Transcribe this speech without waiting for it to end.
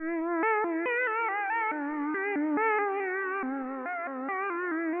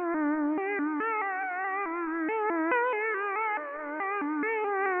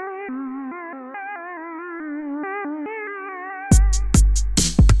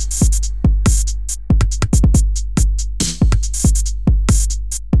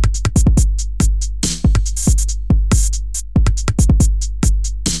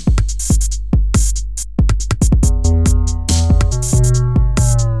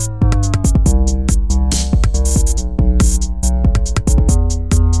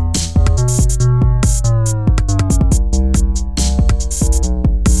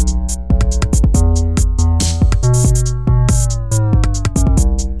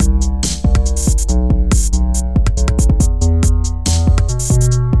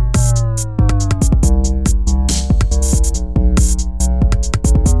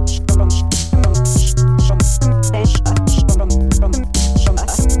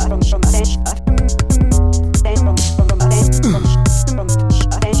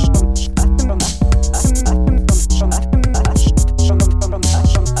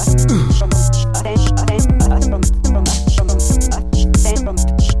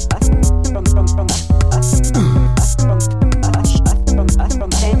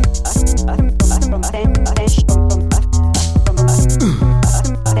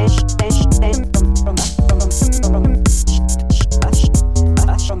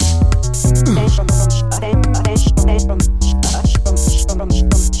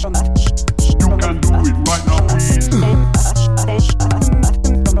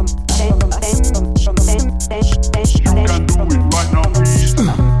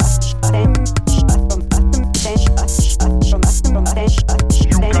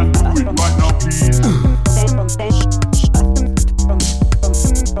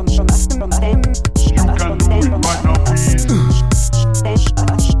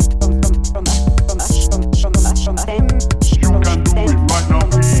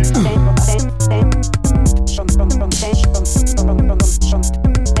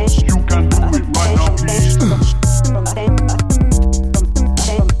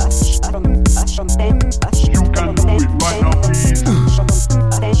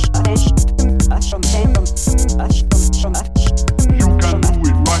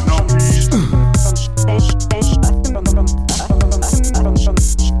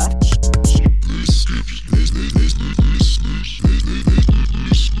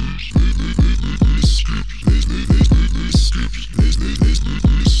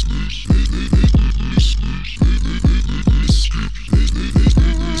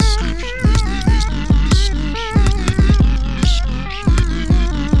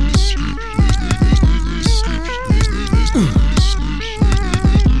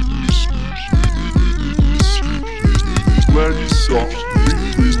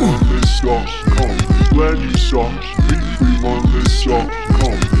Swedgy.com. Swedgy.com.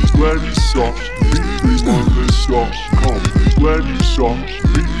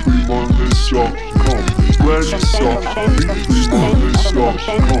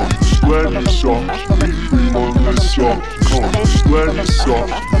 Swedgy.com. Swedgy.com.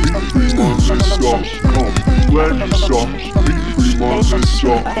 Swedgy.com.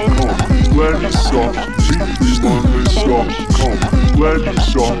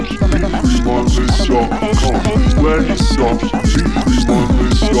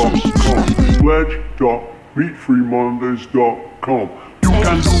 You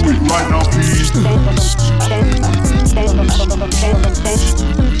can do it right now, please.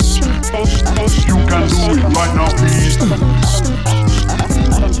 You can do it right now, please.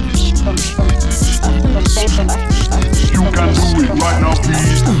 You can do it right now,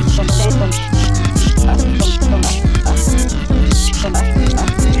 please.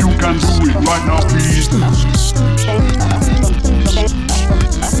 You can do it right now, please.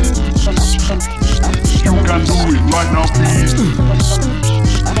 You can do it right now, please.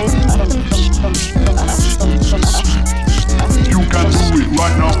 You can do it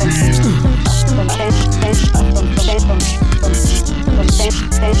right now, please.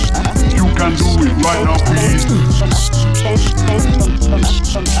 You can do it right now, please.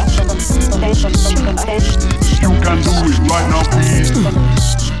 You can do it right now, please.